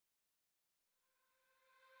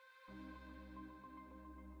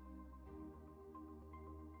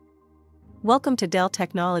Welcome to Dell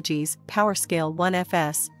Technologies' PowerScale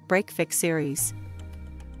OneFS Breakfix series.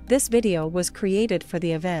 This video was created for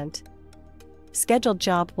the event. Scheduled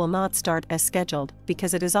job will not start as scheduled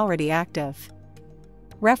because it is already active.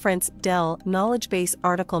 Reference Dell Knowledge Base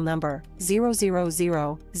article number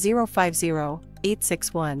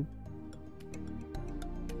 000050861.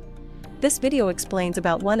 This video explains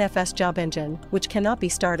about OneFS job engine, which cannot be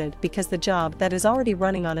started because the job that is already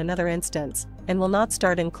running on another instance and will not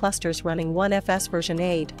start in clusters running OneFS version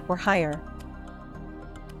 8 or higher.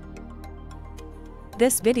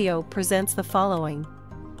 This video presents the following.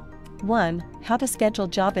 1. How to schedule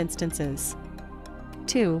job instances.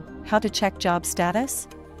 2. How to check job status.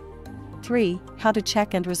 3. How to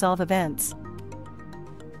check and resolve events.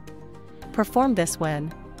 Perform this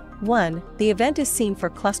when 1. The event is seen for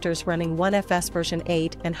clusters running OneFS version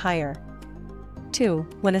 8 and higher. 2.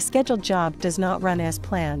 When a scheduled job does not run as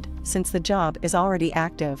planned, since the job is already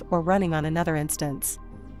active or running on another instance.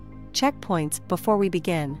 Checkpoints before we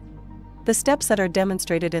begin. The steps that are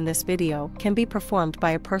demonstrated in this video can be performed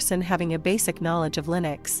by a person having a basic knowledge of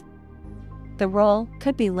Linux. The role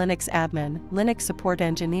could be Linux admin, Linux support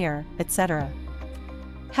engineer, etc.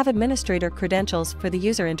 Have administrator credentials for the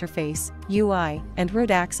user interface, UI, and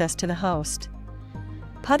root access to the host.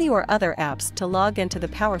 PuTTY or other apps to log into the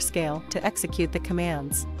PowerScale to execute the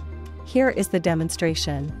commands. Here is the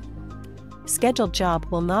demonstration. Scheduled job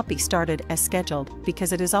will not be started as scheduled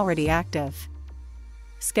because it is already active.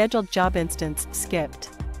 Scheduled job instance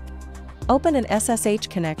skipped. Open an SSH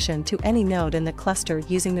connection to any node in the cluster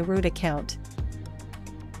using the root account.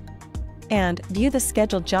 And view the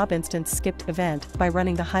scheduled job instance skipped event by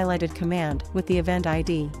running the highlighted command with the event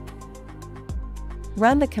ID.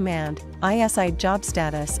 Run the command isi job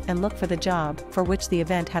status and look for the job for which the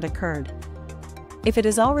event had occurred. If it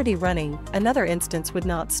is already running, another instance would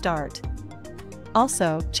not start.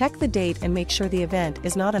 Also, check the date and make sure the event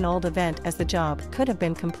is not an old event as the job could have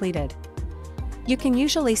been completed. You can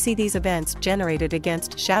usually see these events generated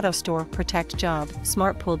against Shadow Store, Protect Job,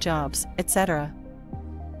 Smart Pool Jobs, etc.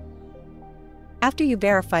 After you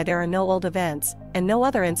verify there are no old events and no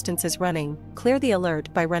other instances running, clear the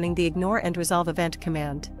alert by running the Ignore and Resolve Event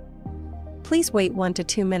command. Please wait 1 to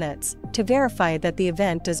 2 minutes to verify that the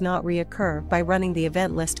event does not reoccur by running the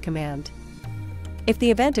Event List command. If the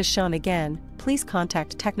event is shown again, please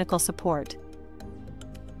contact technical support.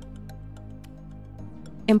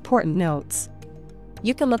 Important notes.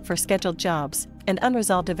 You can look for scheduled jobs and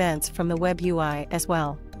unresolved events from the web UI as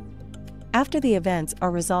well. After the events are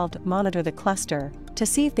resolved, monitor the cluster to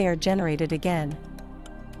see if they are generated again.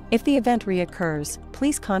 If the event reoccurs,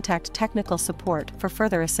 please contact technical support for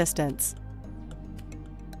further assistance.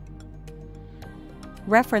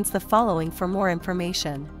 Reference the following for more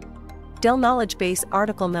information. Dell Knowledge Base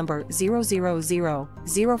article number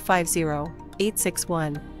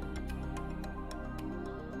 000050861.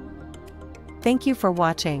 Thank you for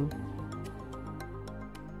watching.